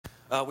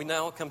We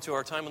now come to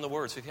our time in the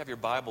Word. So if you have your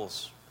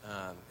Bibles,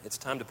 it's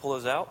time to pull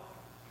those out.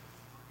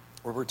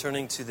 We're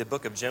returning to the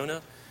book of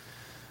Jonah,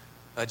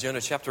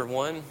 Jonah chapter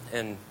 1.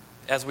 And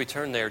as we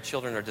turn there,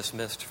 children are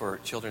dismissed for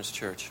Children's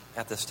Church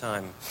at this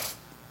time.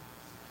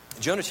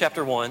 Jonah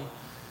chapter 1,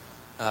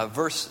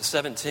 verse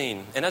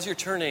 17. And as you're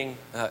turning,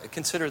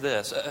 consider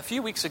this. A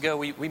few weeks ago,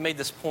 we made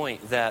this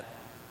point that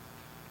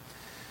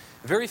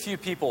very few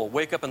people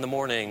wake up in the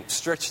morning,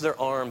 stretch their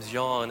arms,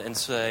 yawn, and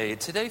say,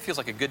 today feels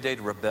like a good day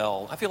to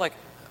rebel. I feel like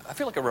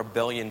a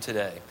rebellion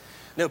today.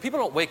 No, people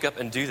don't wake up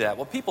and do that.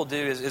 What people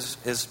do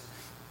is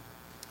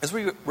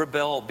we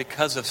rebel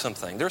because of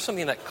something. There's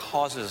something that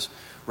causes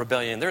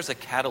rebellion. There's a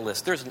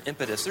catalyst. There's an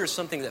impetus. There's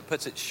something that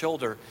puts its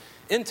shoulder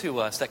into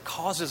us that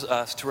causes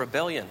us to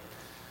rebellion,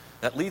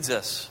 that leads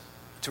us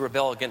to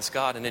rebel against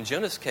God. And in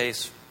Jonah's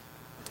case,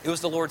 it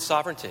was the Lord's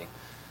sovereignty.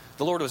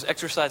 The Lord was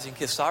exercising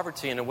his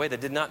sovereignty in a way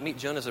that did not meet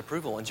Jonah's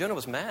approval. And Jonah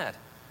was mad.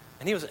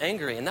 And he was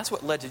angry. And that's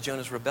what led to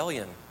Jonah's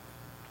rebellion.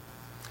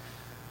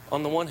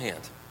 On the one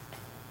hand.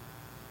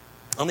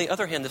 On the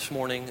other hand, this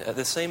morning,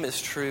 the same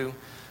is true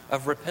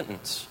of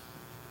repentance.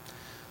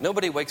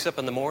 Nobody wakes up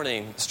in the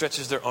morning,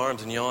 stretches their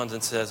arms and yawns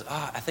and says,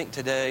 I think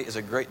today is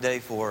a great day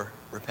for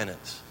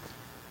repentance.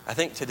 I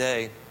think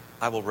today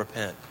I will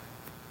repent.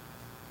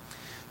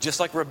 Just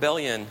like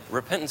rebellion,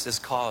 repentance is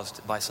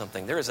caused by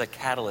something. There is a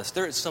catalyst.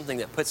 There is something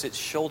that puts its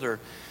shoulder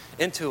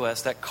into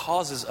us that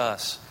causes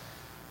us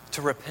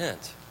to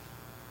repent.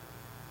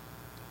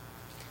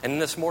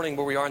 And this morning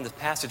where we are in this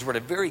passage, we're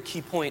at a very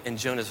key point in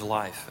Jonah's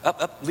life.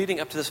 Leading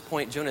up to this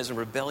point, Jonah is in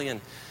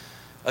rebellion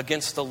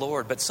against the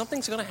Lord. But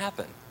something's going to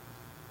happen.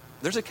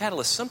 There's a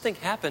catalyst. Something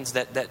happens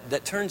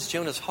that turns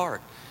Jonah's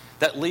heart,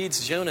 that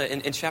leads Jonah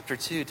in chapter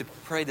 2 to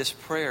pray this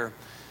prayer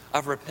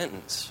of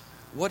repentance.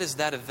 What is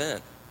that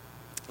event?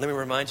 Let me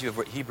remind you of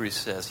what Hebrews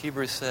says.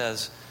 Hebrews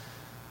says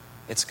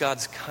it's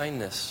God's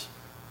kindness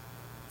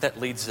that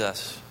leads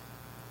us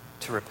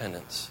to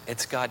repentance.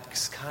 It's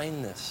God's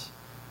kindness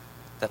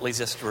that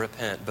leads us to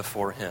repent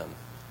before Him.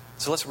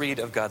 So let's read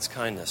of God's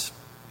kindness.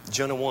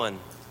 Jonah 1,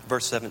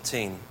 verse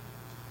 17.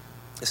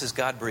 This is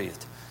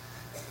God-breathed.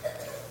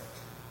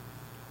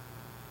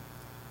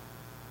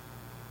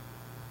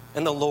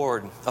 And the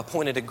Lord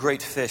appointed a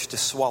great fish to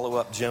swallow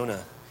up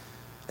Jonah.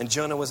 And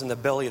Jonah was in the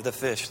belly of the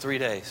fish 3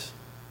 days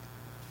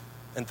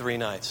and 3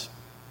 nights.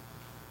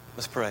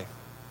 Let's pray.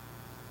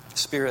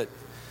 Spirit,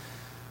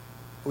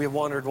 we have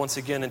wandered once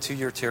again into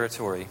your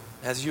territory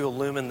as you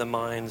illumine the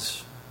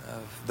minds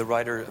of the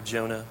writer of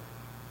Jonah,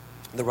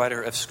 the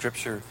writer of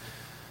Scripture,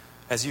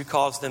 as you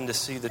cause them to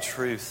see the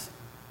truth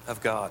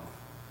of God.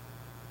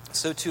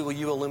 So too will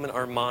you illumine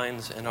our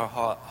minds and our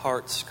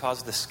hearts,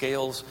 cause the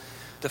scales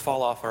to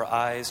fall off our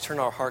eyes, turn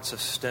our hearts of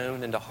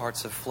stone into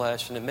hearts of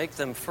flesh, and to make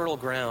them fertile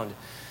ground.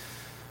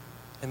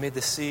 And may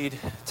the seed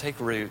take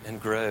root and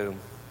grow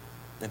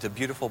into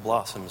beautiful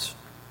blossoms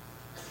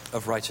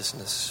of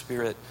righteousness.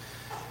 Spirit,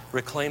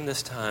 reclaim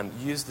this time.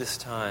 Use this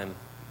time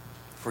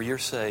for your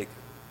sake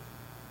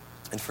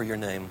and for your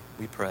name,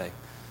 we pray.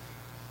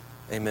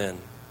 Amen.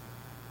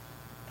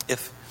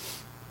 If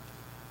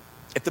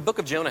the book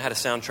of Jonah had a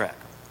soundtrack,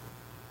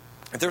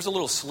 if there's a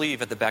little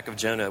sleeve at the back of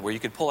Jonah where you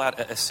could pull out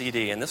a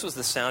CD, and this was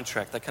the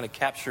soundtrack that kind of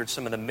captured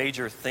some of the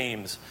major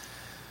themes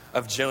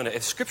of Jonah.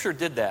 If Scripture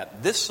did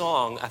that, this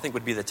song, I think,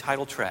 would be the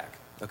title track,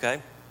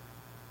 okay?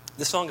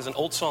 This song is an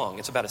old song.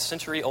 It's about a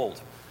century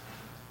old.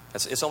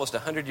 It's almost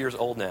 100 years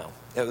old now.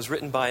 It was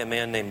written by a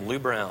man named Lou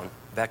Brown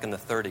back in the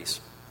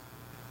 30s.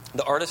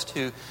 The artist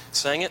who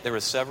sang it, there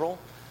were several.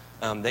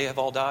 They have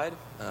all died.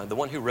 The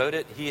one who wrote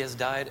it, he has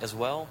died as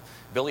well.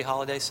 Billie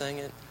Holiday sang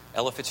it.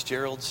 Ella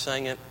Fitzgerald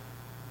sang it.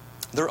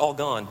 They're all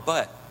gone.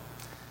 But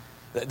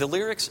the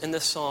lyrics in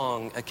this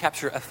song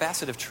capture a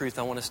facet of truth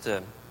I want us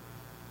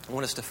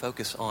to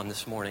focus on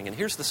this morning. And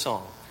here's the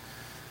song.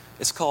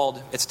 It's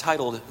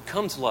titled,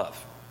 Comes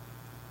Love.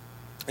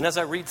 And as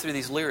I read through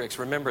these lyrics,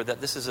 remember that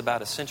this is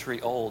about a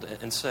century old.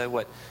 And so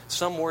what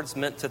some words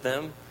meant to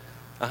them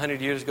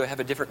 100 years ago have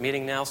a different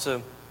meaning now.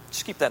 So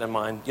just keep that in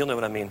mind. You'll know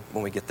what I mean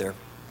when we get there.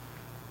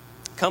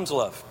 Comes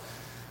love,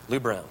 Lou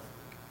Brown.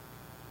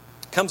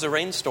 Comes a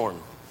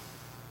rainstorm.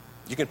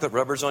 You can put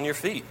rubbers on your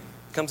feet.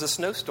 Comes a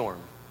snowstorm.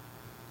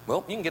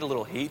 Well, you can get a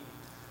little heat.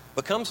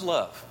 But comes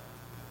love.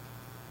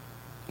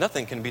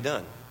 Nothing can be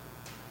done.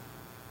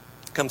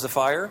 Comes a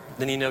fire,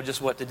 then you know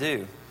just what to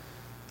do.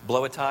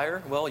 Blow a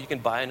tire, well, you can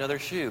buy another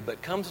shoe.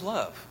 But comes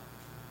love.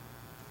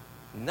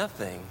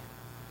 Nothing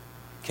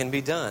can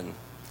be done.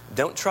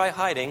 Don't try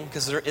hiding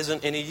because there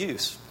isn't any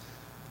use.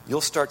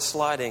 You'll start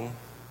sliding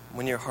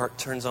when your heart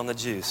turns on the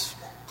juice.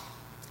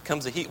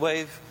 Comes a heat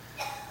wave,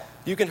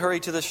 you can hurry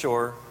to the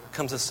shore.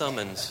 Comes a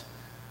summons,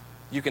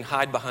 you can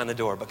hide behind the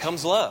door. But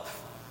comes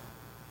love.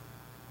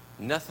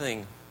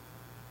 Nothing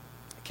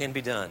can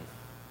be done.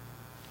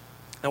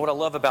 Now, what I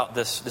love about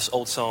this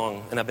old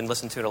song, and I've been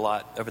listening to it a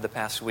lot over the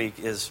past week,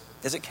 is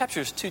it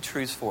captures two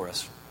truths for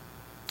us.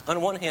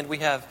 On one hand, we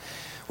have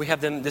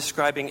them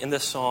describing in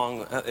this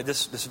song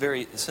this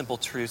very simple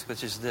truth,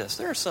 which is this.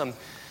 There are some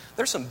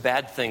There's some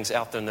bad things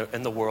out there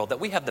in the world that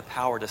we have the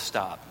power to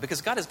stop.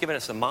 Because God has given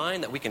us a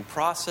mind that we can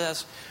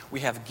process.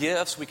 We have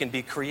gifts. We can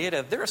be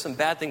creative. There are some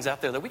bad things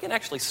out there that we can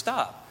actually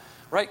stop.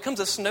 Right? Comes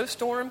a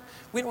snowstorm,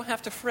 we don't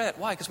have to fret.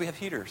 Why? Because we have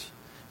heaters.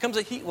 Comes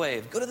a heat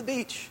wave, go to the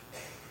beach.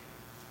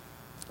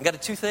 You got a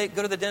toothache,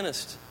 go to the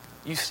dentist.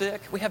 You sick?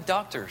 We have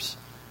doctors.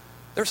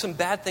 There's some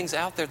bad things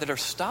out there that are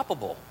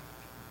stoppable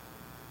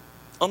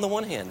on the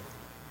one hand.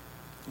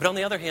 But on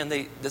the other hand,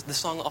 the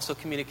song also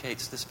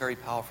communicates this very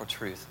powerful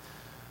truth.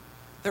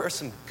 There are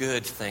some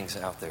good things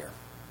out there.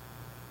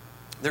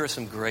 There are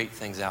some great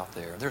things out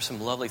there. There are some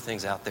lovely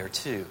things out there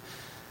too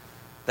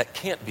that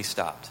can't be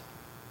stopped.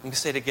 Let me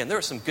say it again. There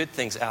are some good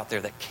things out there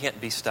that can't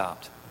be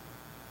stopped.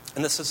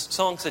 And this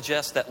song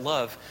suggests that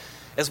love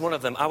is one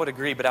of them. I would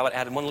agree, but I would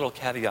add one little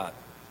caveat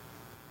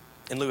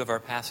in lieu of our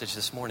passage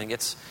this morning.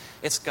 It's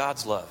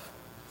God's love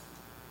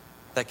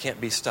that can't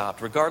be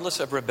stopped.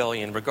 Regardless of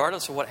rebellion,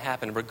 regardless of what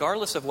happened,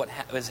 regardless of what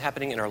is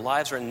happening in our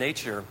lives or in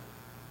nature,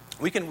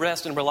 we can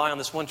rest and rely on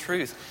this one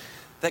truth,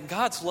 that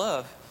God's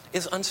love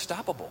is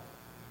unstoppable.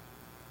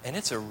 And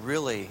it's a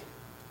really,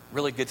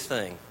 really good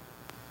thing.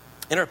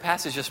 In our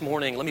passage this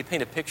morning, let me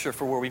paint a picture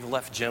for where we've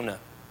left Jonah.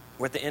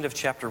 We're at the end of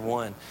chapter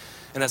 1.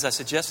 And as I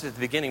suggested at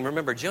the beginning,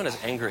 remember, Jonah's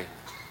angry.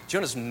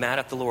 Jonah's mad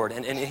at the Lord.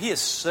 And he is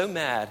so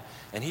mad,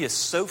 and he is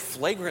so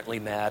flagrantly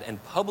mad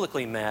and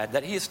publicly mad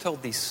that he has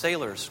told these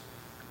sailors,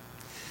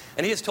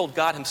 and he has told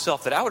God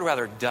himself, that I would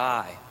rather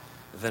die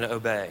than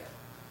obey.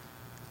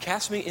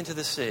 Cast me into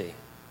the sea,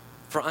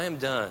 for I am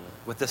done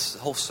with this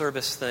whole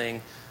service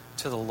thing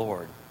to the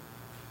Lord.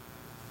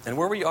 And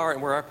where we are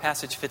and where our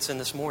passage fits in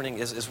this morning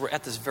is we're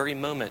at this very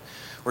moment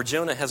where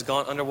Jonah has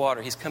gone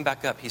underwater. He's come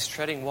back up. He's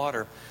treading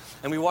water.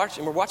 And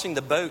we're watching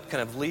the boat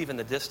kind of leave in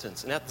the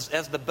distance. And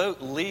as the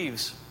boat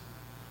leaves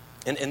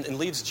and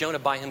leaves Jonah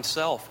by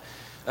himself,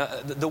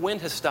 the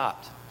wind has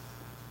stopped.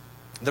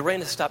 The rain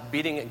has stopped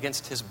beating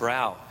against his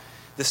brow.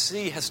 The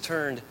sea has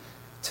turned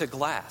to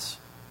glass.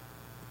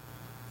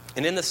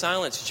 And in the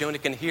silence, Jonah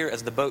can hear,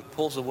 as the boat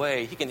pulls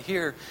away, he can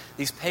hear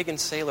these pagan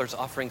sailors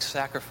offering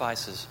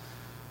sacrifices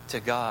to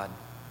God.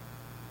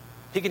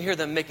 He can hear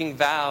them making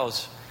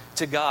vows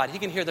to God. He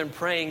can hear them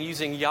praying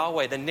using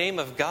Yahweh, the name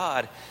of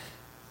God,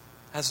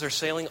 as they're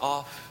sailing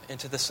off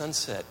into the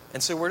sunset.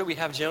 And so where do we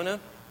have Jonah?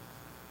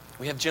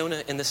 We have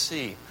Jonah in the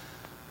sea,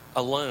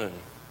 alone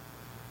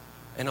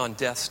and on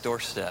death's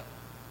doorstep.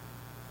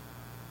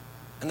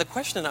 And the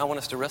question I want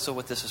us to wrestle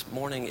with this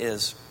morning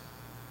is,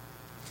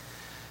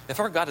 if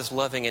our God is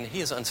loving and he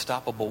is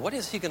unstoppable, what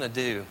is he going to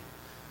do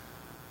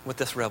with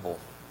this rebel?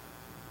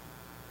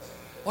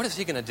 What is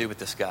he going to do with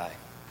this guy?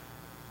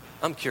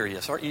 I'm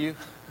curious, aren't you?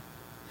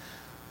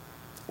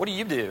 What do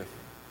you do?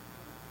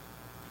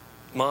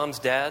 Moms,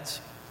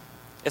 dads,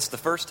 it's the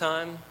first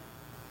time,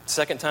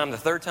 second time, the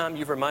third time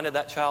you've reminded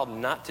that child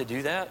not to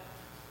do that.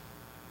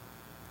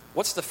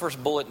 What's the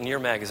first bullet in your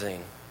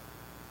magazine?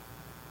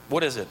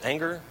 What is it?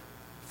 Anger?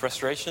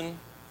 Frustration?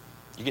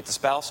 You get the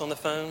spouse on the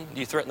phone? Do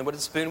you threaten them with a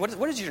spoon?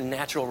 What is your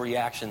natural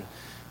reaction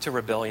to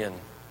rebellion?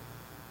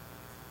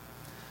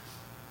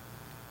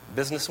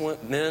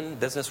 Businessmen,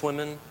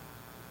 businesswomen,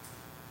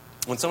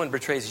 when someone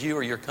betrays you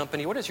or your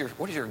company, what is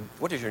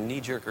your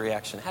knee-jerk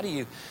reaction? How do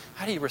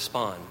you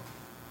respond?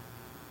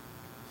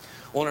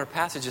 Well, in our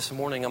passage this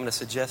morning, I'm going to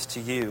suggest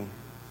to you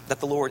that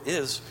the Lord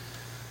is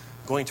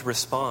going to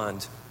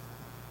respond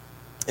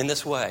in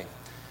this way.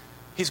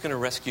 He's going to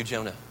rescue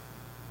Jonah.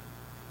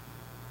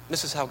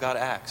 This is how God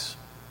acts.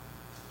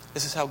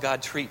 This is how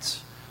God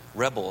treats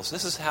rebels.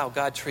 This is how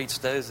God treats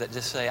those that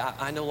just say,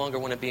 I no longer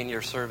want to be in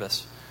your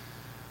service.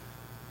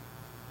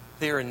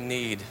 They are in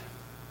need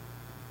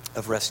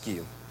of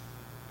rescue.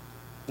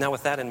 Now,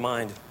 with that in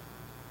mind,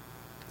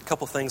 a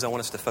couple things I want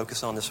us to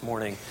focus on this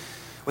morning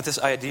with this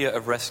idea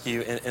of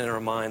rescue in our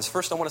minds.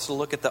 First, I want us to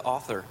look at the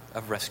author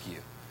of rescue.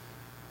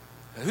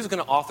 Who's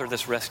going to author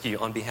this rescue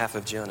on behalf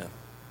of Jonah?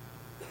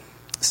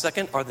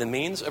 Second, are the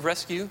means of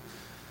rescue.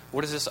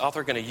 What is this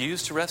author going to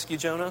use to rescue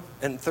Jonah?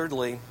 And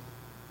thirdly,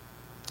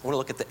 I want to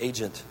look at the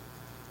agent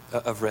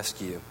of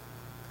rescue.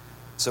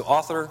 So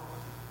author,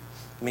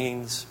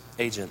 means,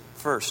 agent.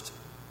 First,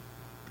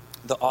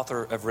 the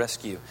author of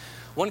rescue.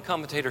 One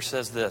commentator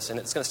says this, and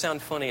it's going to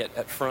sound funny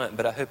at front,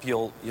 but I hope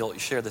you'll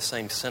share the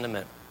same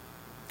sentiment.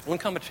 One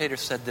commentator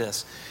said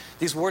this: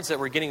 these words that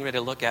we're getting ready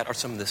to look at are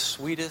some of the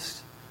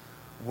sweetest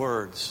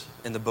words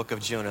in the book of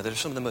Jonah. They're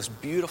some of the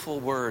most beautiful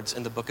words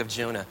in the book of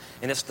Jonah.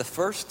 And it's the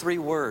first three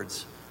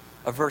words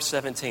of verse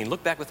 17.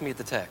 Look back with me at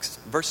the text.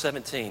 Verse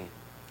 17.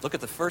 Look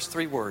at the first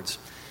three words.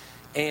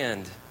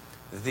 And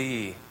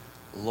the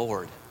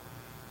Lord.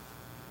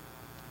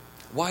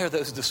 Why are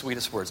those the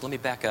sweetest words? Let me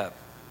back up.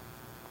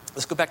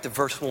 Let's go back to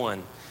verse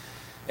 1.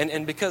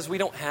 And because we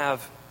don't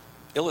have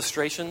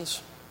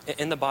illustrations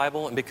in the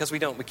Bible, and because we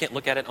can't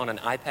look at it on an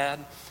iPad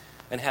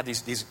and have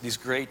these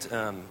great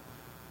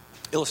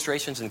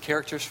illustrations and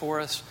characters for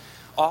us,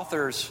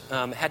 authors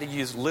had to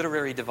use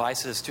literary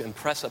devices to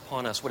impress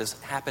upon us what is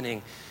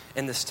happening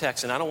in this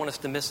text. And I don't want us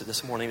to miss it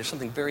this morning. There's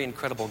something very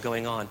incredible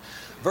going on.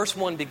 Verse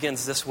 1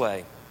 begins this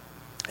way.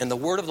 And the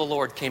word of the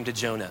Lord came to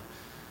Jonah.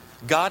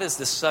 God is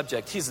the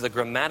subject. He's the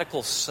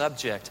grammatical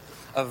subject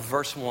of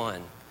verse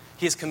 1.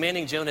 He is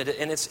commanding Jonah to,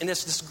 and it's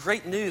this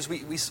great news. We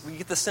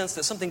get the sense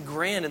that something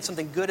grand and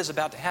something good is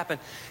about to happen.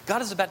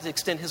 God is about to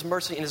extend his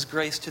mercy and his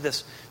grace to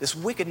this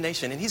wicked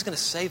nation, and he's going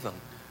to save them.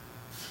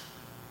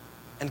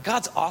 And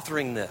God's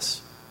authoring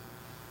this.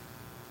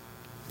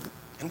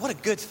 And what a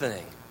good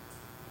thing.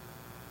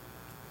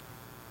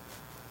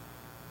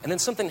 And then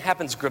something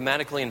happens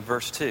grammatically in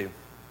verse 2.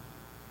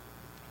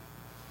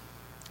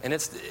 And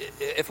it's,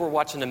 if we're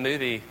watching a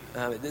movie,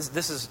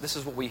 this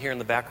is what we hear in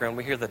the background.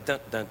 We hear the dun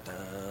dun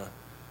dun.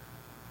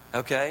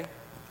 Okay?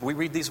 We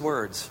read these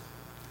words.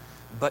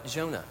 But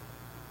Jonah.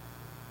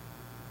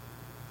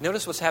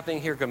 Notice what's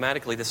happening here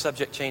grammatically. The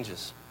subject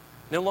changes.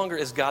 No longer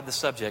is God the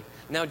subject.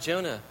 Now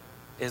Jonah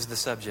is the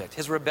subject.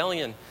 His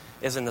rebellion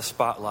is in the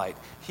spotlight.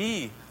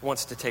 He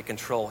wants to take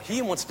control.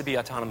 He wants to be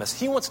autonomous.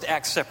 He wants to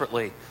act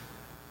separately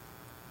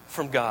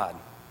from God.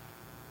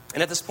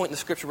 And at this point in the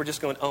scripture, we're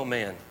just going, oh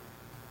man.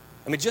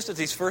 I mean, just at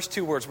these first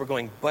two words, we're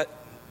going, but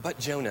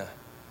Jonah.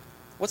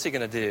 What's he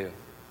going to do?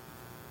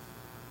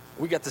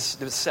 We got this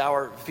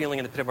sour feeling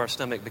in the pit of our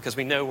stomach because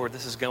we know where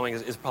this is going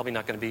is probably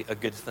not going to be a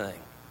good thing.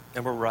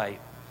 And we're right.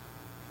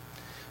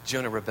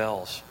 Jonah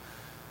rebels.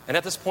 And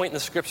at this point in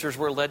the scriptures,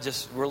 we're led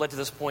to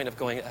this point of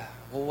going,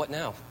 well, what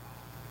now?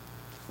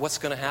 What's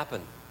going to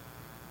happen?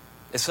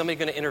 Is somebody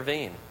going to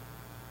intervene?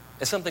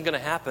 Is something going to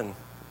happen?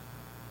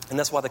 And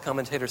that's why the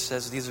commentator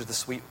says these are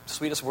the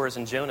sweetest words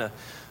in Jonah.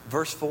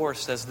 Verse 4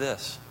 says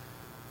this,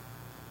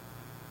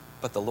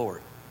 but the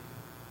Lord.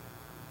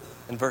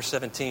 And verse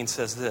 17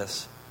 says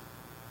this,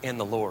 and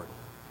the Lord.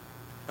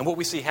 And what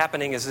we see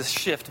happening is this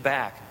shift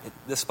back.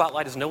 The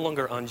spotlight is no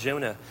longer on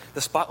Jonah.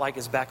 The spotlight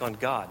is back on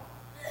God.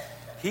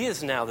 He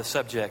is now the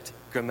subject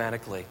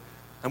grammatically.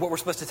 And what we're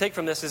supposed to take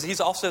from this is He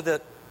is also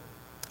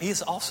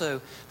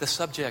the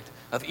subject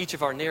of each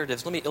of our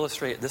narratives. Let me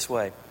illustrate it this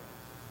way.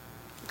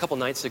 A couple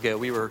nights ago,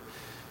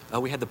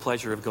 we had the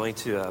pleasure of going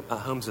to a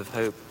Homes of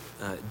Hope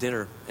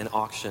dinner and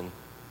auction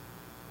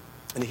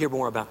and to hear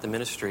more about the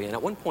ministry. And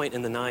at one point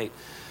in the night,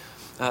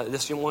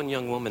 this one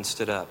young woman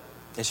stood up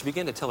and she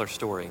began to tell her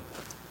story.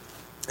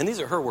 And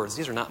these are her words.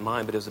 These are not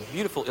mine, but it was a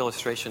beautiful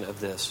illustration of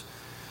this.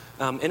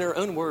 In her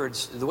own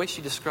words, the way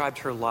she described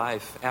her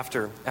life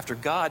after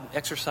God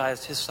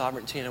exercised His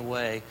sovereignty in a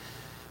way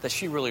that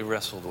she really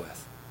wrestled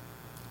with.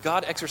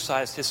 God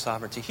exercised His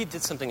sovereignty. He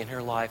did something in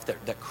her life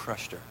that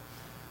crushed her.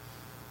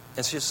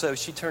 And so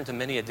she turned to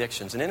many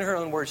addictions. And in her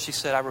own words, she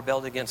said, I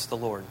rebelled against the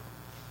Lord.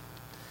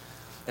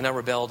 And I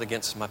rebelled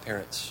against my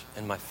parents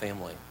and my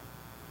family.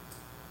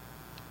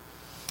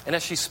 And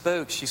as she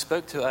spoke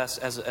to us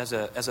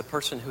as a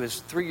person who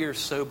is 3 years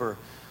sober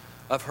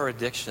of her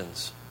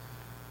addictions.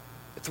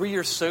 3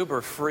 years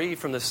sober, free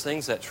from those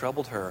things that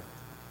troubled her.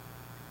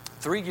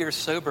 3 years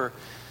sober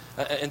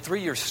and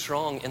 3 years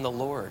strong in the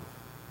Lord.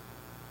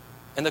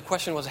 And the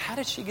question was, how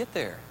did she get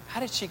there?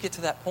 How did she get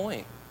to that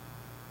point?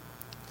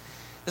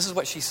 This is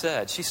what she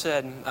said. She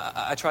said,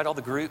 I tried all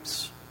the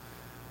groups.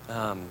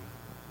 I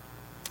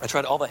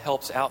tried all the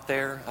helps out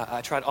there.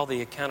 I tried all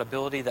the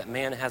accountability that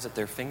man has at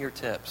their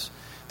fingertips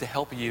to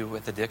help you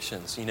with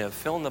addictions. You know,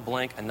 fill in the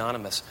blank,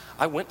 anonymous.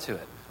 I went to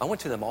it. I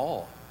went to them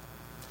all.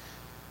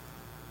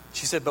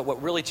 She said, but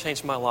what really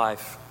changed my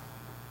life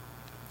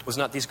was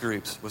not these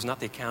groups, was not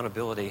the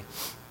accountability.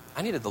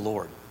 I needed the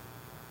Lord.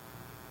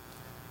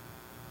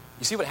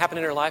 You see what happened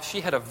in her life?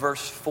 She had a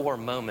verse 4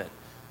 moment.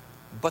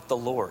 But the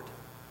Lord.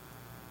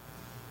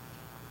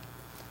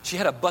 She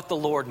had a but the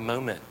Lord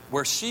moment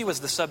where she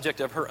was the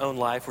subject of her own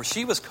life, where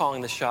she was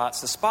calling the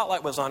shots. The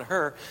spotlight was on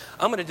her.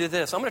 I'm going to do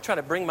this. I'm going to try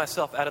to bring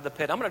myself out of the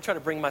pit. I'm going to try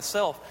to bring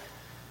myself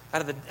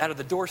out of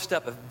the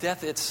doorstep of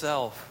death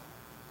itself.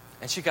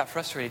 And she got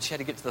frustrated. She had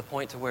to get to the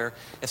point to where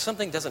if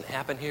something doesn't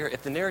happen here,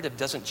 if the narrative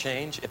doesn't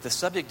change, if the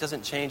subject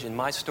doesn't change in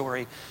my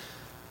story,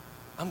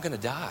 I'm going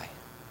to die.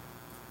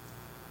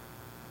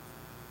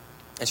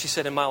 And she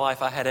said, in my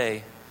life, I had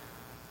a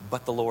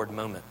but the Lord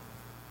moment.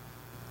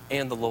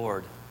 And the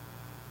Lord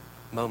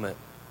moment.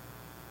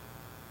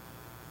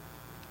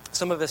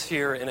 Some of us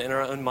here in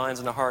our own minds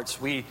and our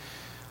hearts, we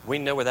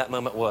know where that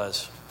moment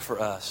was for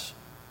us.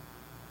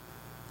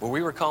 Where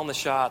we were calling the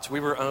shots, we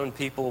were own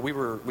people,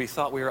 we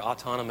thought we were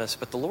autonomous,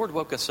 but the Lord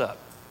woke us up.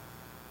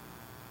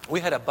 We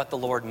had a but the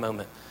Lord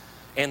moment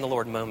and the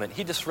Lord moment.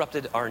 He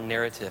disrupted our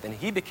narrative and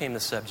He became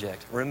the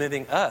subject,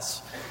 removing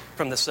us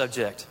from the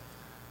subject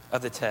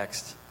of the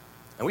text.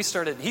 And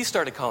He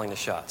started calling the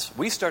shots.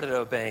 We started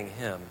obeying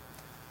Him.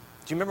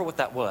 Do you remember what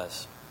that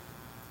was?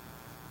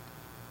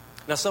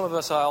 Now, some of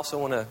us, I also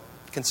want to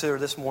consider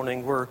this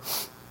morning,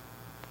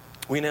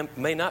 we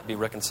may not be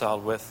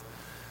reconciled with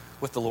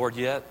the Lord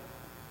yet.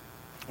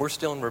 We're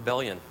still in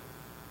rebellion.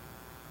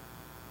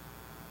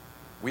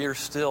 We are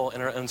still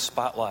in our own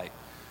spotlight.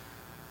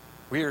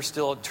 We are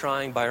still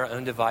trying by our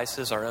own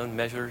devices, our own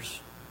measures,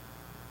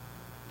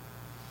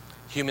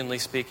 humanly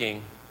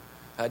speaking,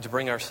 to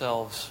bring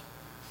ourselves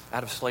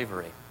out of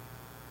slavery.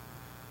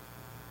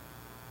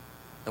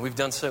 And we've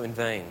done so in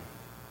vain.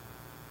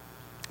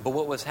 But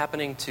what was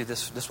happening to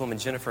this woman,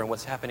 Jennifer, and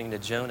what's happening to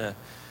Jonah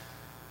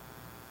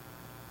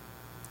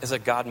is a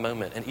God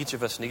moment, and each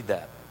of us need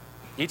that.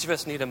 Each of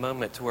us need a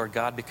moment to where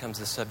God becomes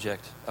the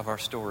subject of our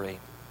story,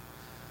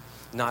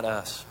 not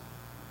us.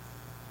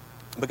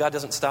 But God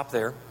doesn't stop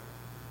there.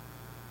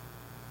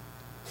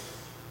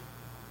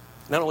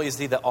 Not only is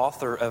he the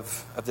author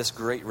of this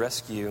great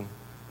rescue,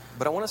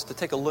 but I want us to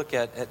take a look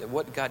at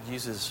what God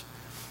uses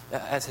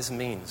as his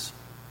means.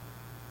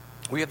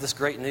 We have this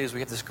great news. We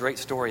have this great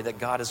story that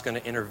God is going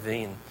to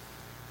intervene.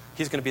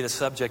 He's going to be the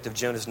subject of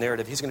Jonah's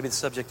narrative. He's going to be the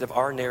subject of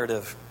our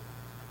narrative.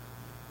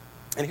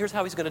 And here's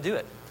how he's going to do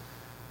it.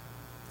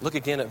 Look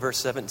again at verse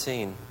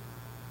 17.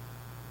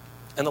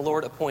 And the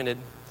Lord appointed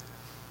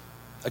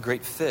a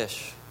great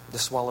fish to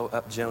swallow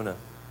up Jonah.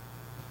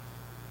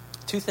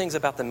 Two things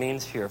about the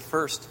means here.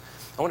 First,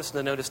 I want us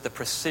to notice the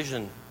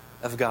precision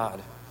of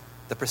God.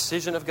 The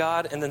precision of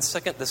God, and then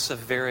second, the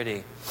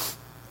severity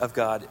of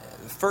God.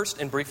 First,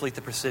 and briefly,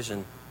 the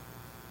precision.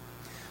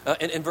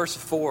 In verse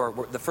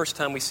 4, the first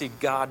time we see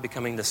God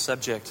becoming the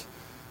subject,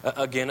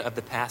 again, of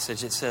the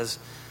passage, it says,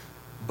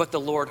 "But the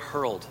Lord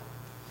hurled."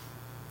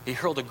 He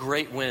hurled a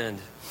great wind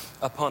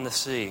upon the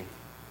sea.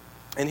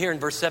 And here in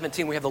verse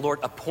 17, we have the Lord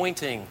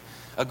appointing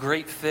a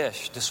great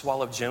fish to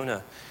swallow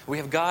Jonah. We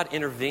have God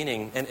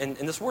intervening. And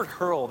this word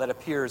hurl that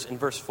appears in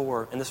verse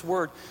 4 and this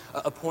word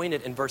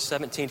appointed in verse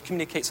 17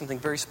 communicates something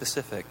very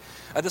specific.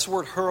 This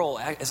word hurl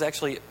has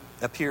actually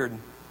appeared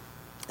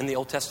in the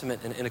Old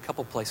Testament in a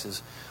couple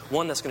places.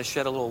 One that's going to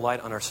shed a little light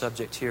on our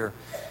subject here.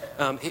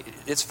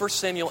 It's 1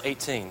 Samuel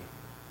 18.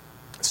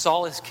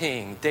 Saul is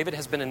king. David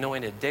has been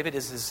anointed. David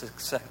is his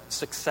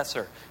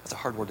successor. That's a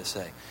hard word to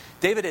say.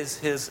 David is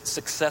his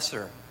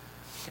successor.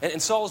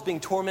 And Saul is being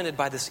tormented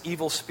by this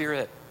evil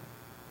spirit.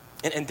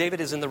 And David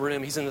is in the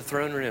room. He's in the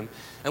throne room.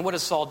 And what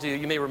does Saul do?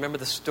 You may remember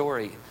the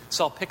story.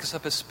 Saul picks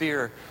up a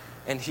spear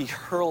and he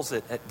hurls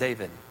it at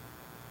David.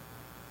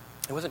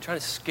 He wasn't trying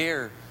to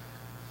scare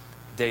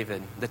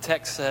David. The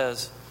text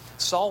says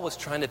Saul was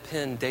trying to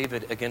pin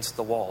David against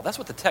the wall. That's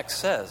what the text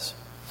says.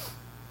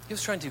 He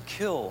was trying to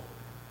kill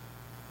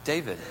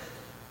David.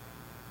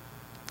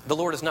 The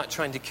Lord is not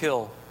trying to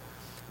kill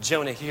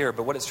Jonah here,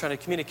 but what it's trying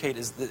to communicate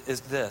is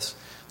this.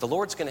 The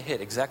Lord's going to hit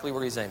exactly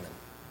where he's aiming.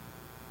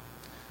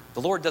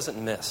 The Lord doesn't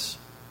miss.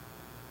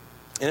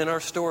 And in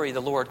our story,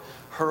 the Lord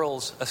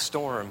hurls a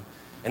storm,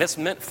 and it's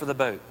meant for the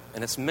boat,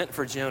 and it's meant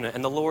for Jonah,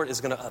 and the Lord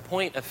is going to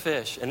appoint a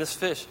fish, and this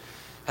fish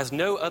has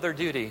no other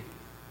duty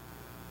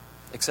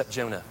except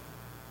Jonah.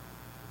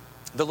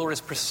 The Lord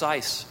is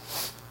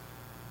precise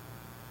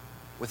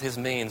with his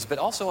means, but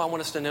also I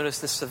want us to notice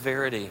the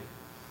severity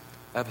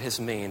of his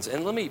means.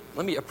 And let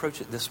me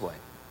approach it this way.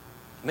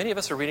 Many of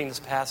us are reading this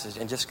passage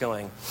and just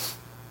going,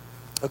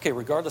 okay,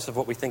 regardless of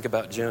what we think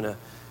about Jonah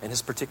and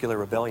his particular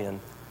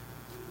rebellion,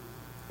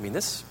 I mean,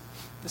 this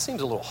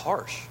seems a little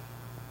harsh.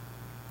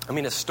 I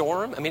mean, a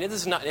storm, this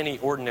is not any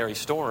ordinary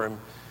storm.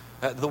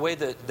 The way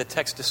that the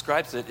text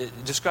describes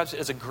it describes it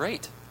as a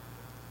great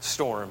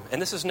storm.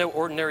 And this is no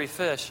ordinary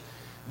fish.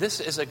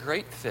 This is a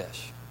great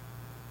fish.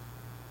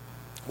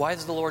 Why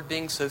is the Lord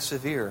being so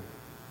severe?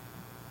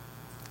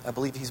 I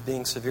believe he's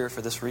being severe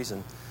for this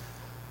reason.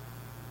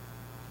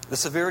 The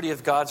severity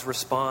of God's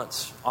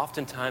response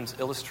oftentimes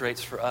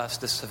illustrates for us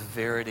the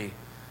severity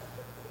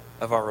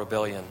of our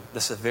rebellion, the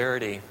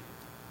severity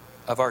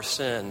of our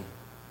sin.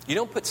 You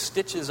don't put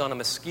stitches on a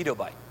mosquito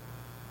bite,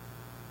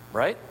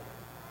 right?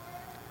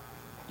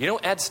 You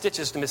don't add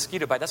stitches to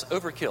mosquito bite. That's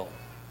overkill.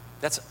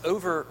 That's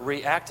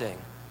overreacting.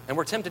 And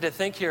we're tempted to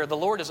think here, the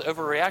Lord is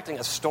overreacting.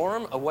 A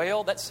storm, a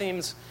whale, that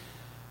seems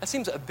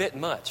a bit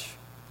much.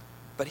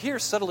 But here,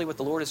 subtly, what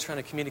the Lord is trying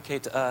to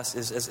communicate to us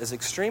is, as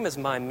extreme as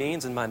my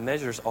means and my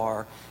measures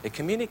are, it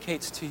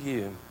communicates to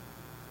you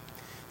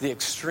the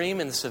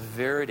extreme and the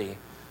severity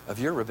of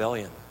your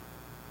rebellion.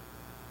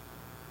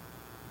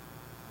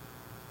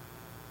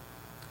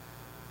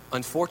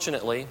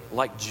 Unfortunately,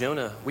 like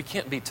Jonah, we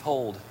can't be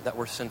told that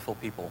we're sinful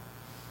people.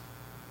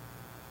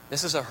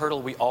 This is a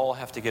hurdle we all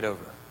have to get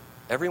over.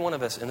 Every one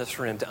of us in this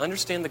room, to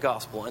understand the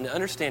gospel and to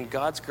understand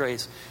God's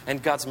grace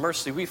and God's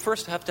mercy, we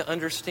first have to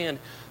understand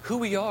who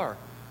we are.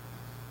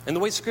 And the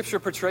way Scripture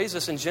portrays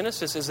us in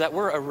Genesis is that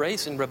we're a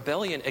race in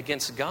rebellion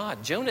against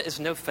God. Jonah is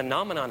no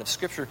phenomenon of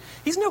Scripture.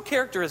 He's no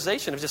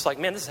characterization of just like,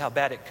 man, this is how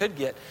bad it could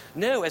get.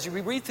 No, as we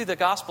read through the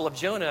gospel of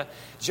Jonah,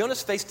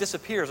 Jonah's face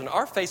disappears and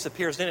our face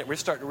appears in it. We're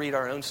starting to read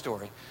our own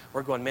story.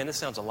 We're going, man, this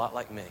sounds a lot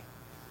like me.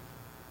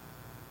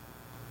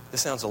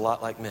 This sounds a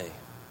lot like me.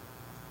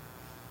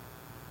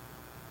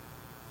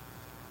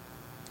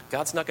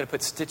 God's not going to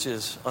put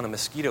stitches on a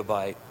mosquito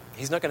bite.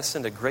 He's not going to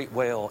send a great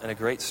whale and a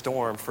great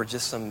storm for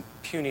just some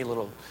puny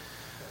little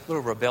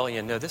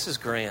rebellion. No, this is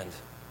grand.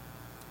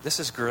 This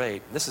is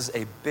great. This is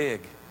a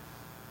big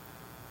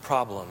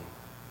problem.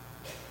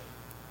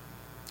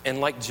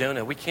 And like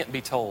Jonah, we can't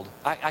be told.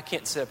 I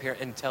can't sit up here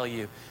and tell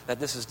you that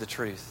this is the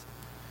truth.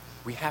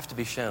 We have to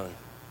be shown.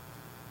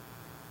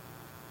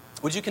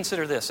 Would you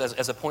consider this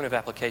as a point of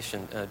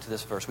application to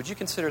this verse? Would you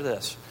consider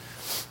this?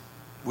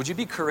 Would you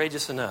be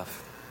courageous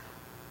enough,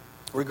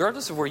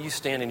 regardless of where you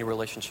stand in your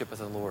relationship with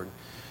the Lord,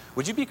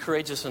 would you be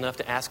courageous enough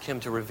to ask Him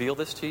to reveal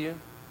this to you?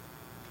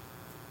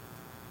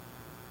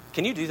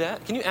 Can you do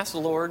that? Can you ask the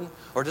Lord?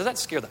 Or does that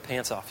scare the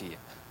pants off of you?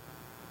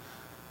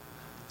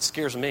 It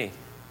scares me.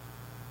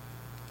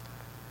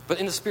 But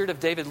in the spirit of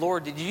David,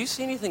 Lord, did you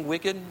see anything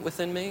wicked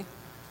within me?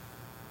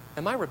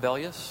 Am I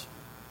rebellious?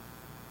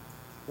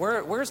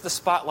 Where's the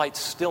spotlight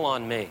still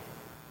on me?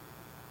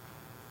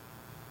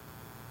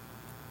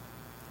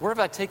 Where have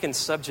I taken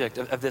subject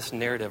of this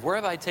narrative? Where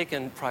have I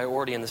taken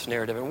priority in this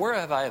narrative? And where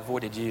have I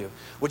avoided you?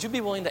 Would you be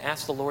willing to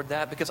ask the Lord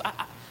that? Because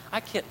I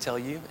can't tell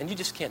you, and you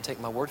just can't take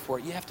my word for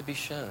it. You have to be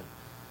shown.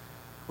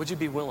 Would you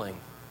be willing?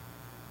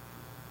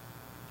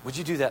 Would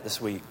you do that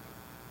this week?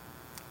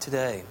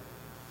 Today?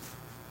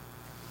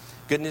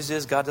 Good news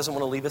is God doesn't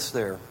want to leave us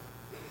there.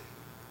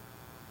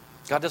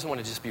 God doesn't want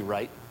to just be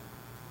right.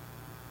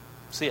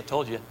 See, I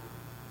told you.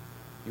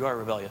 You are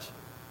rebellious.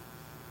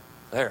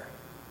 There.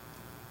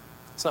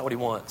 It's not what he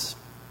wants.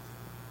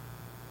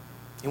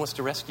 He wants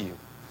to rescue you.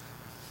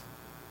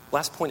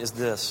 Last point is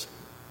this.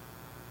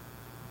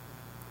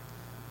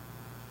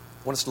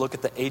 I want us to look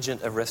at the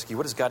agent of rescue.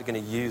 What is God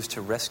going to use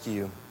to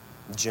rescue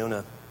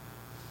Jonah?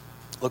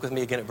 Look with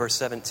me again at verse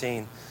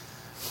 17.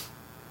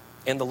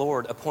 And the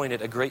Lord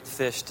appointed a great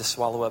fish to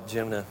swallow up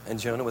Jonah, and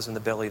Jonah was in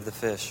the belly of the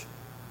fish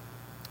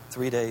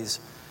 3 days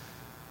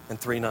and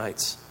 3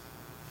 nights.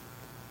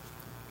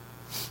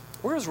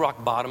 Where is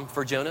rock bottom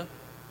for Jonah?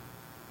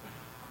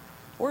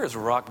 Where is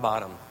rock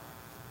bottom?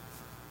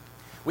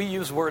 We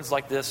use words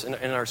like this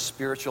in our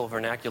spiritual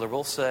vernacular.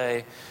 We'll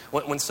say,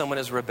 when someone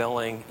is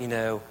rebelling,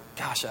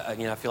 gosh,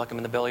 I feel like I'm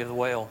in the belly of the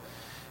whale.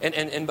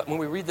 But when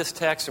we read this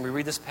text and we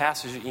read this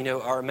passage,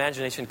 our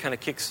imagination kind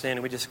of kicks in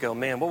and we just go,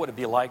 man, what would it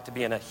be like to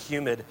be in a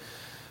humid,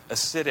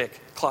 acidic,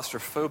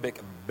 claustrophobic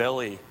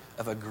belly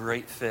of a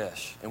great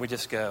fish? And we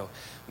just go,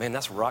 man,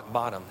 that's rock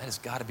bottom. That has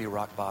got to be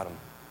rock bottom.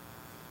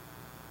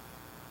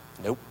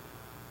 Nope.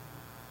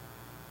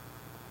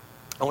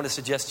 I want to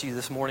suggest to you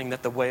this morning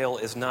that the whale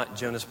is not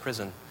Jonah's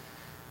prison.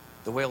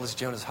 The whale is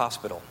Jonah's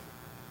hospital.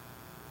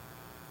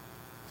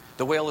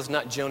 The whale is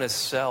not Jonah's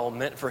cell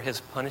meant for his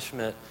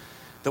punishment.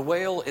 The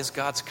whale is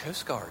God's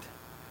Coast Guard.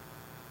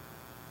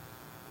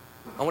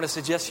 I want to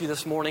suggest to you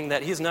this morning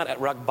that he is not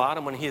at rock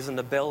bottom when he is in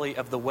the belly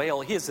of the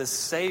whale. He is as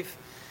safe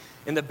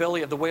in the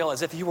belly of the whale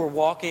as if he were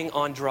walking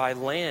on dry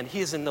land. He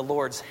is in the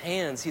Lord's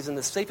hands. He's in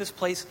the safest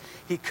place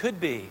he could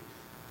be.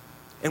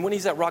 And when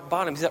he's at rock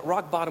bottom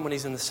when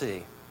he's in the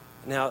sea.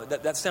 Now,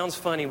 that sounds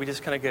funny. We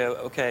just kind of go,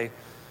 okay,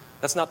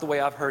 that's not the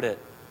way I've heard it.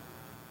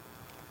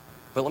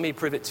 But let me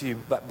prove it to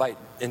you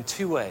in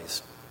 2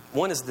 ways.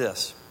 One is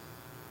this.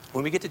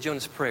 When we get to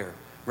Jonah's prayer,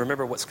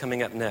 remember what's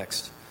coming up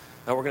next.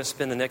 We're going to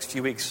spend the next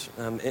few weeks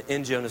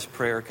in Jonah's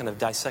prayer, kind of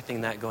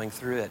dissecting that, going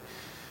through it.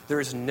 There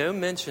is no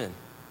mention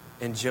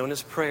in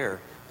Jonah's prayer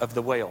of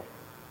the whale.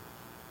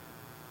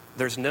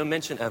 There's no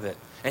mention of it.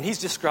 And he's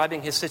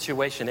describing his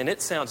situation, and it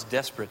sounds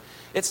desperate.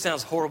 It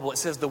sounds horrible. It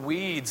says, the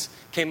weeds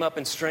came up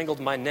and strangled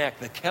my neck.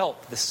 The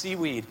kelp, the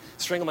seaweed,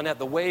 strangled my neck.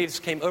 The waves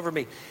came over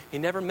me. He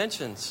never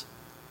mentions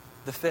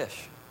the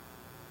fish.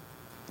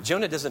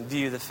 Jonah doesn't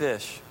view the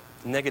fish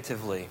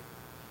negatively.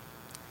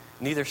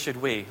 Neither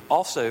should we.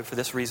 Also, for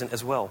this reason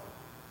as well.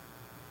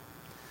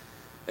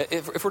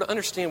 If we're to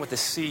understand what the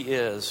sea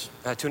is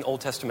to an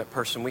Old Testament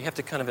person, we have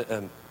to kind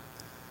of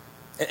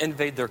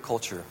invade their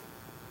culture.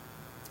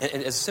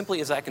 And as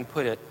simply as I can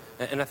put it,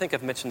 and I think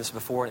I've mentioned this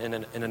before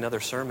in another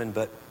sermon,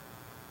 but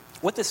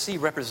what the sea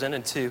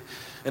represented to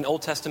an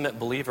Old Testament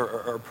believer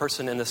or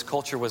person in this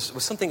culture was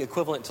something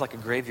equivalent to like a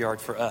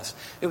graveyard for us.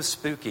 It was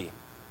spooky.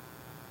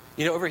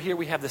 Over here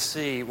we have the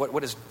sea,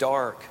 what is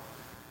dark.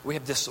 We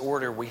have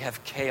disorder. We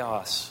have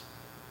chaos.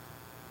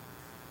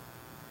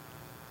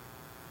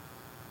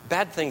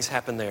 Bad things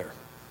happen there.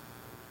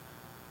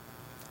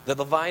 The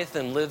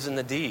Leviathan lives in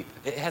the deep.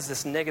 It has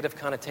this negative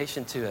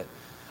connotation to it.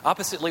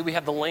 Oppositely, we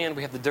have the land,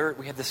 we have the dirt,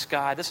 we have the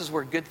sky. This is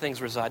where good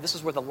things reside. This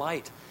is where the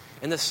light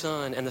and the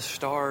sun and the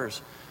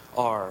stars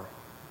are.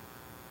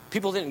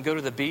 People didn't go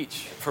to the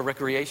beach for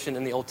recreation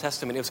in the Old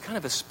Testament. It was kind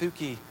of a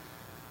spooky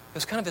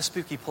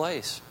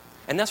place.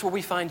 And that's where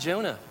we find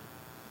Jonah.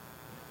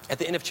 At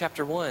the end of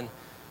chapter 1,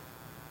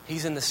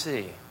 he's in the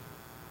sea.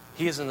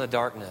 He is in the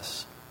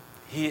darkness.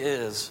 He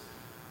is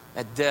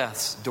at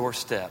death's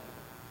doorstep.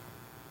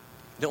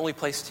 The only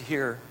place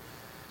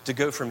to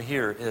go from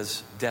here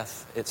is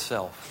death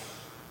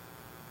itself.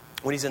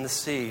 When he's in the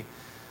sea,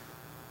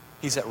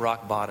 he's at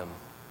rock bottom.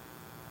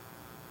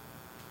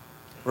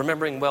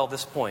 Remembering well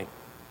this point,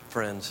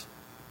 friends,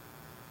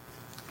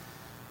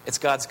 it's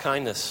God's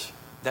kindness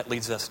that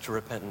leads us to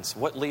repentance.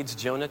 What leads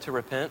Jonah to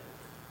repent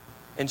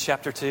in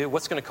chapter 2?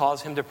 What's going to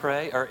cause him to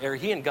pray? Are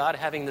he and God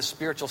having this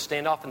spiritual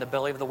standoff in the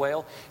belly of the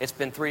whale? It's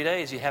been 3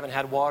 days. You haven't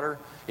had water.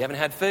 You haven't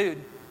had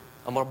food.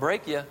 I'm going to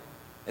break you.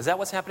 Is that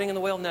what's happening in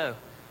the whale? No.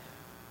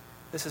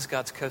 This is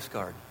God's Coast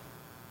Guard.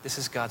 This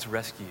is God's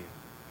rescue.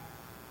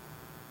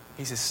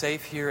 He's as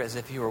safe here as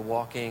if he were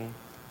walking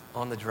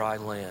on the dry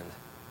land.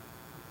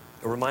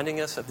 Reminding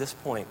us at this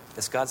point,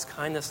 it's God's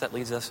kindness that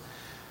leads us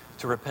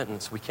to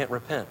repentance. We can't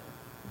repent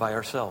by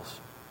ourselves.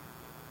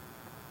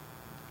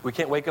 We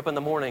can't wake up in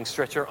the morning,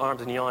 stretch our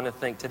arms and yawn and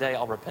think, today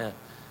I'll repent.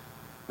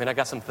 Man, I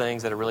got some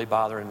things that are really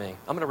bothering me.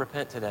 I'm going to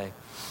repent today.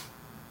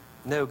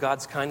 No,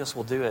 God's kindness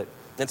will do it.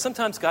 And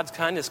sometimes God's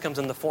kindness comes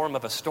in the form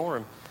of a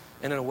storm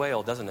and in a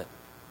whale, doesn't it?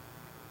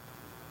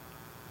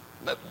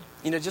 But,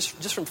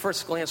 just from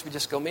first glance, we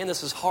just go, man,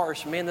 this is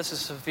harsh. Man, this is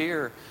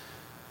severe.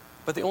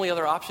 But the only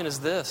other option is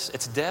this.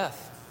 It's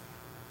death.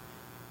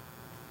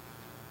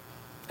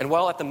 And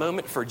while at the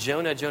moment for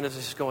Jonah's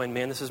just going,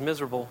 man, this is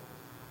miserable.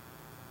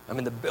 I'm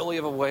in the belly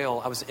of a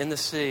whale. I was in the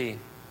sea.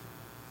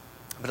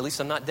 But at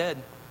least I'm not dead.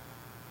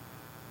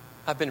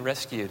 I've been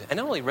rescued. And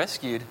not only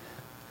rescued, you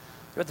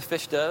know what the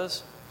fish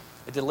does?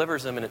 It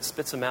delivers them and it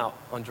spits them out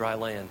on dry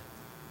land.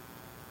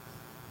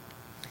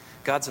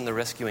 God's in the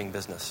rescuing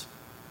business.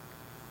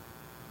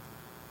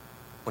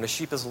 When a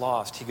sheep is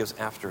lost, he goes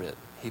after it.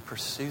 He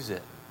pursues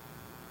it.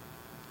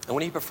 And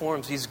when he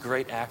performs these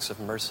great acts of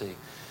mercy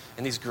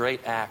and these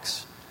great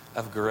acts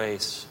of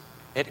grace,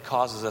 it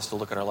causes us to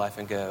look at our life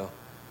and go,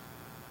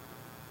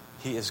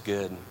 he is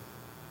good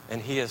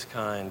and he is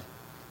kind.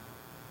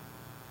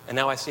 And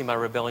now I see my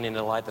rebellion in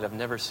a light that I've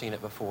never seen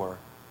it before.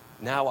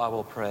 Now I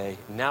will pray.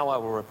 Now I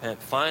will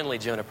repent. Finally,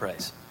 Jonah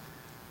prays.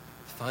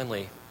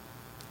 Finally,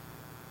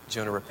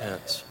 Jonah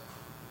repents.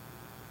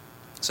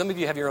 Some of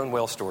you have your own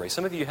whale story.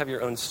 Some of you have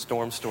your own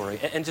storm story.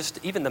 And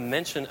just even the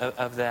mention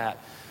of that,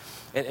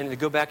 and to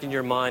go back in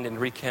your mind and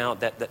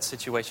recount that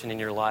situation in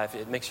your life,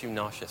 it makes you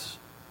nauseous.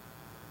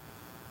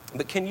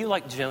 But can you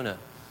like Jonah?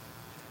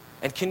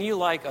 And can you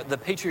like the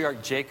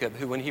patriarch Jacob,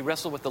 who when he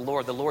wrestled with the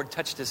Lord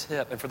touched his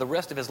hip, and for the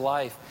rest of his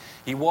life,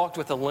 he walked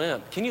with a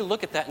limp. Can you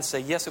look at that and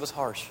say, yes, it was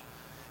harsh.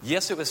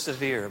 Yes, it was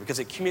severe, because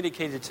it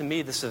communicated to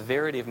me the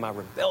severity of my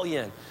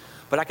rebellion.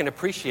 But I can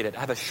appreciate it. I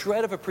have a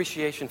shred of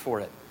appreciation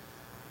for it.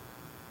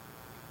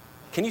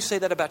 Can you say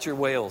that about your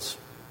whales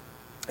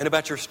and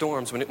about your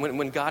storms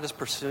when God is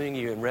pursuing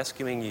you and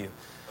rescuing you?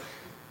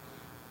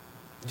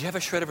 Do you have a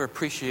shred of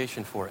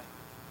appreciation for it?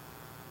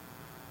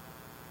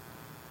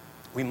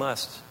 We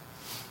must.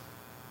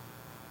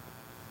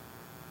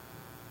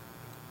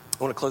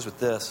 I want to close with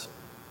this.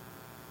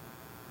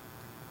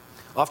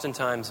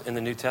 Oftentimes in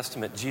the New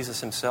Testament, Jesus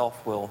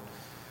himself will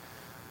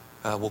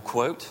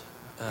quote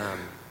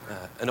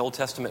an Old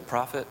Testament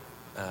prophet.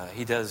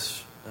 He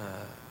does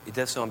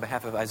so on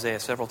behalf of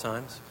Isaiah several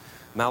times,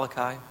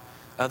 Malachi,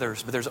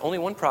 others. But there's only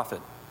one prophet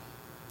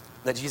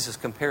that Jesus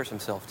compares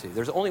himself to.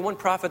 There's only one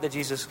prophet that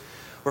Jesus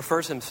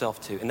refers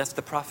himself to, and that's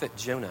the prophet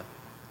Jonah.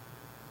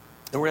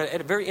 And we're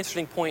at a very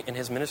interesting point in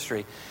his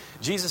ministry.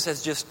 Jesus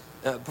has just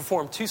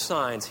performed two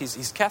signs.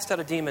 He's cast out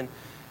a demon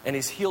and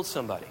he's healed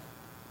somebody.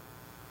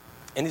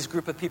 And these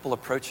group of people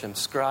approach him,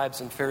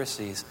 scribes and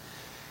Pharisees.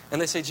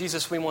 And they say,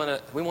 Jesus, we want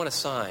a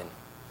sign. And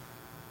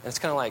it's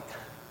kind of like,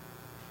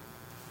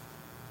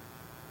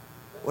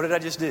 what did I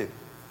just do?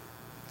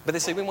 But they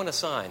say, we want a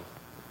sign.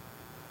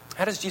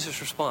 How does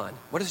Jesus respond?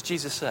 What does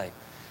Jesus say?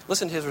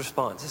 Listen to his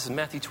response. This is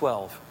Matthew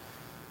 12,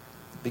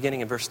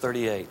 beginning in verse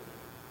 38.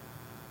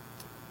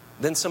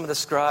 Then some of the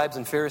scribes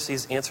and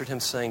Pharisees answered him,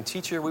 saying,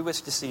 Teacher, we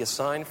wish to see a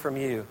sign from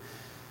you.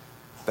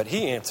 But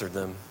he answered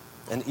them,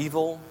 An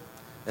evil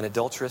and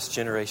adulterous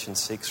generation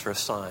seeks for a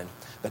sign,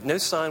 but no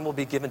sign will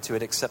be given to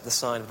it except the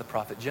sign of the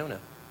prophet Jonah.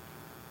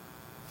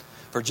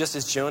 For just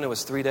as Jonah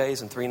was 3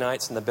 days and 3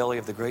 nights in the belly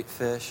of the great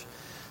fish,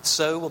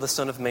 so will the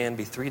Son of Man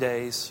be 3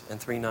 days and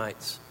 3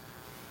 nights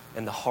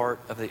in the heart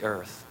of the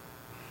earth.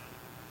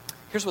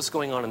 Here's what's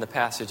going on in the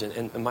passage,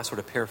 and my sort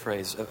of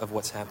paraphrase of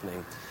what's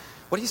happening.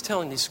 What he's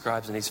telling these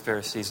scribes and these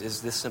Pharisees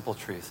is this simple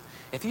truth.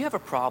 If you have a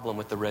problem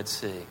with the Red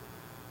Sea,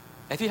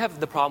 if you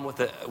have the problem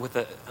with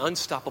the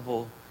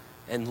unstoppable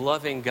and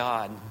loving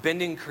God,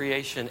 bending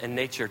creation and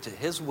nature to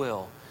his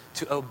will,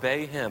 to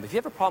obey him, if you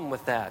have a problem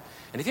with that,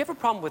 and if you have a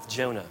problem with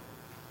Jonah,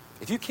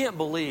 if you can't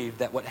believe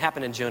that what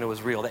happened in Jonah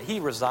was real, that he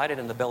resided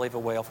in the belly of a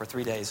whale for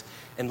 3 days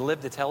and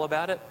lived to tell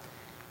about it,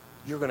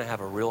 you're going to have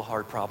a real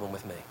hard problem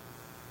with me.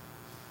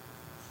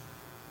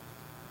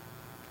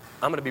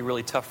 I'm going to be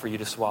really tough for you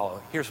to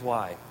swallow. Here's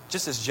why.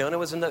 Just as Jonah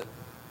was in the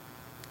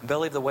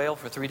belly of the whale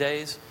for 3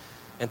 days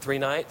and 3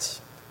 nights,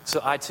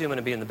 so I too am going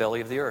to be in the belly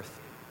of the earth.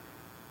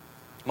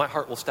 My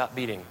heart will stop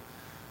beating.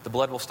 The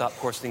blood will stop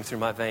coursing through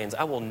my veins.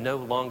 I will no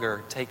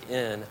longer take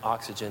in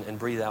oxygen and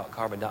breathe out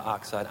carbon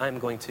dioxide. I am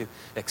going to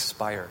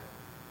expire.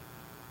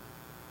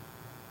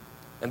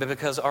 And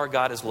because our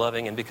God is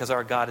loving, and because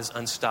our God is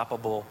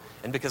unstoppable,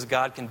 and because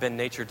God can bend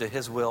nature to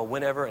his will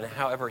whenever and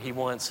however he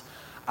wants,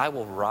 I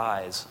will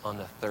rise on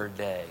the 3rd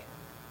day,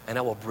 and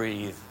I will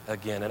breathe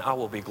again, and I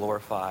will be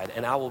glorified,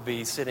 and I will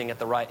be sitting at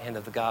the right hand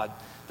of the God,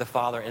 the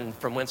Father, and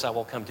from whence I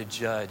will come to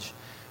judge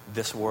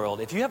this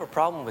world. If you have a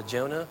problem with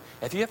Jonah,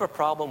 if you have a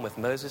problem with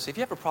Moses, if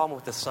you have a problem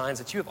with the signs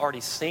that you have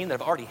already seen, that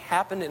have already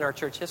happened in our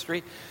church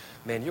history,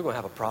 man, you're going to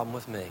have a problem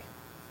with me.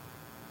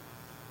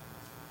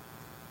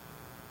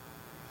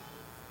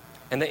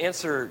 And the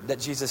answer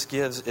that Jesus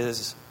gives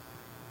is,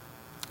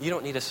 you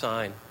don't need a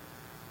sign.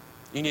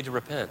 You need to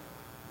repent.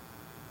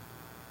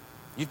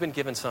 You've been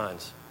given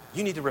signs.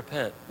 You need to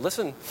repent.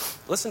 Listen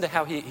to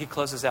how he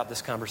closes out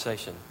this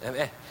conversation.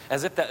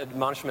 As if that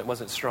admonishment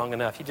wasn't strong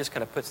enough, he just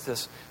kind of puts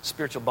this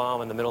spiritual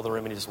bomb in the middle of the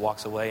room and he just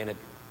walks away. And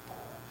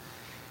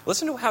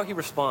Listen to how he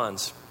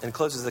responds and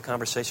closes the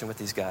conversation with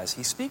these guys.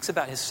 He speaks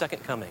about his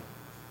second coming.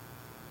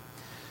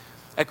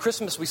 At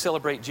Christmas, we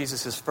celebrate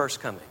Jesus' first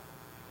coming,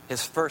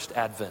 his first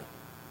advent.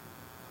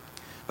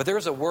 But there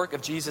is a work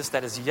of Jesus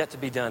that is yet to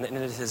be done, and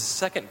it is his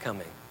second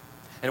coming.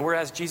 And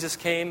whereas Jesus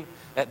came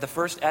at the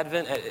first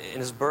advent in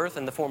his birth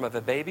in the form of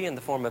a baby, in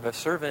the form of a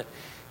servant,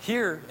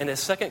 here in his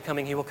second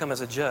coming, he will come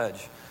as a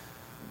judge,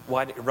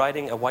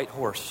 riding a white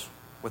horse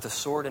with a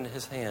sword in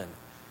his hand.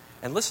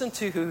 And listen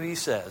to who he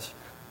says.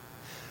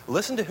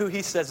 Listen to who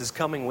he says is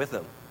coming with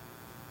him.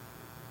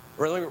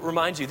 Let me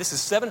remind you, this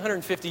is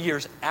 750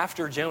 years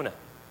after Jonah.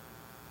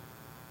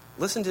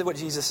 Listen to what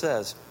Jesus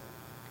says.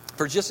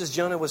 For just as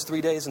Jonah was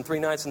 3 days and 3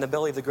 nights in the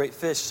belly of the great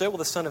fish, so will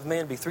the Son of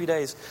Man be 3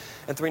 days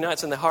and 3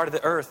 nights in the heart of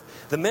the earth.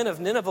 The men of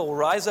Nineveh will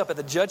rise up at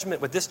the judgment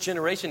with this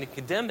generation to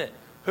condemn it.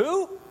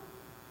 Who?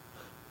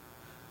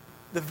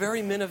 The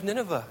very men of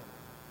Nineveh.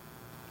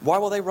 Why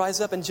will they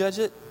rise up and judge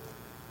it?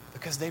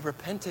 Because they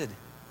repented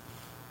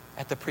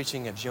at the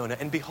preaching of Jonah.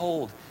 And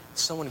behold,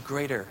 someone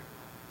greater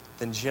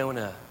than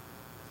Jonah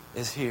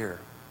is here.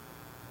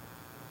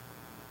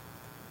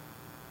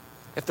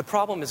 If the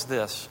problem is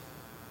this,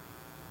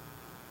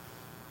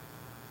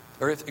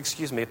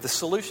 if the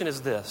solution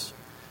is this,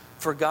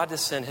 for God to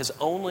send his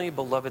only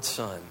beloved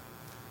Son,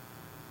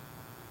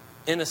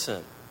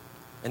 innocent,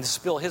 and to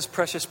spill his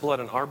precious blood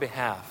on our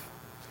behalf,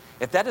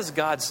 if that is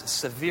God's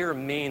severe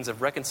means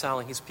of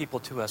reconciling his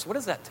people to us, what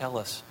does that tell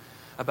us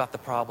about the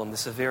problem, the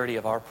severity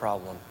of our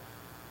problem?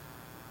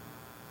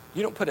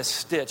 You don't put a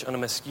stitch on a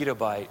mosquito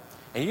bite,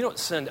 and you don't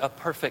send a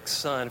perfect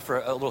son for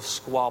a little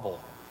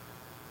squabble.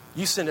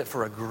 You send it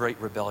for a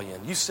great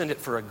rebellion. You send it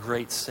for a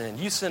great sin.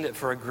 You send it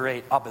for a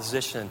great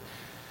opposition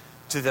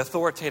to the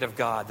authoritative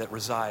God that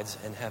resides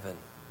in heaven.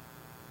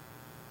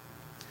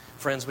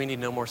 Friends, we need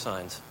no more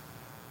signs.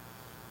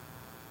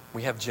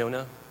 We have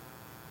Jonah.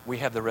 We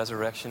have the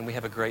resurrection. We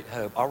have a great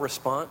hope. Our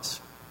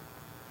response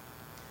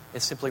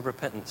is simply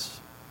repentance.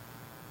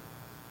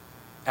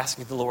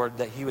 Asking the Lord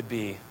that he would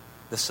be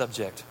the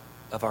subject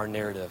of our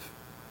narrative.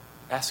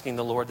 Asking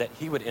the Lord that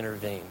he would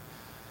intervene.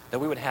 That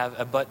we would have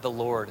a but the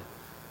Lord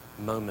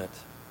moment,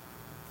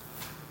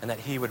 and that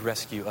he would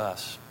rescue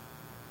us.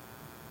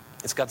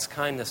 It's God's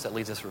kindness that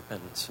leads us to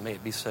repentance. May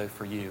it be so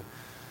for you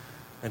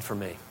and for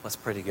me. Let's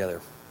pray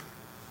together.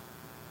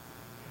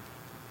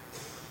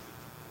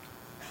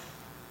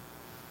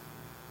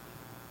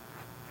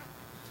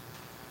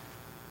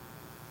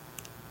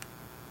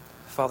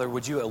 Father,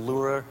 would you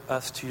allure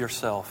us to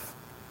yourself,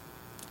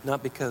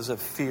 not because of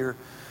fear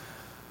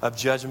of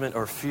judgment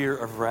or fear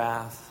of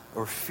wrath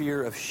or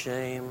fear of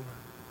shame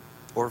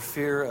or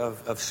fear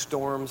of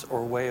storms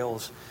or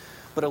whales,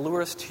 but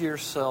allure us to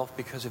yourself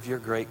because of your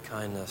great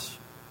kindness.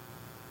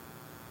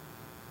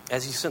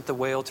 As you sent the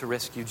whale to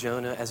rescue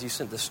Jonah, as you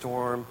sent the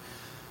storm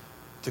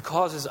to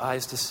cause his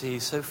eyes to see,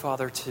 so,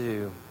 Father,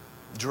 too,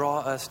 draw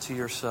us to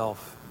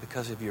yourself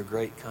because of your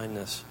great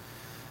kindness.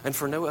 And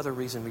for no other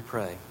reason we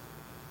pray.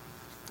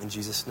 In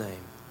Jesus'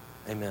 name,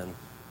 amen.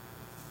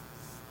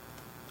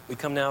 We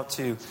come now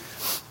to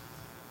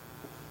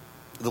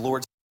the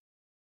Lord's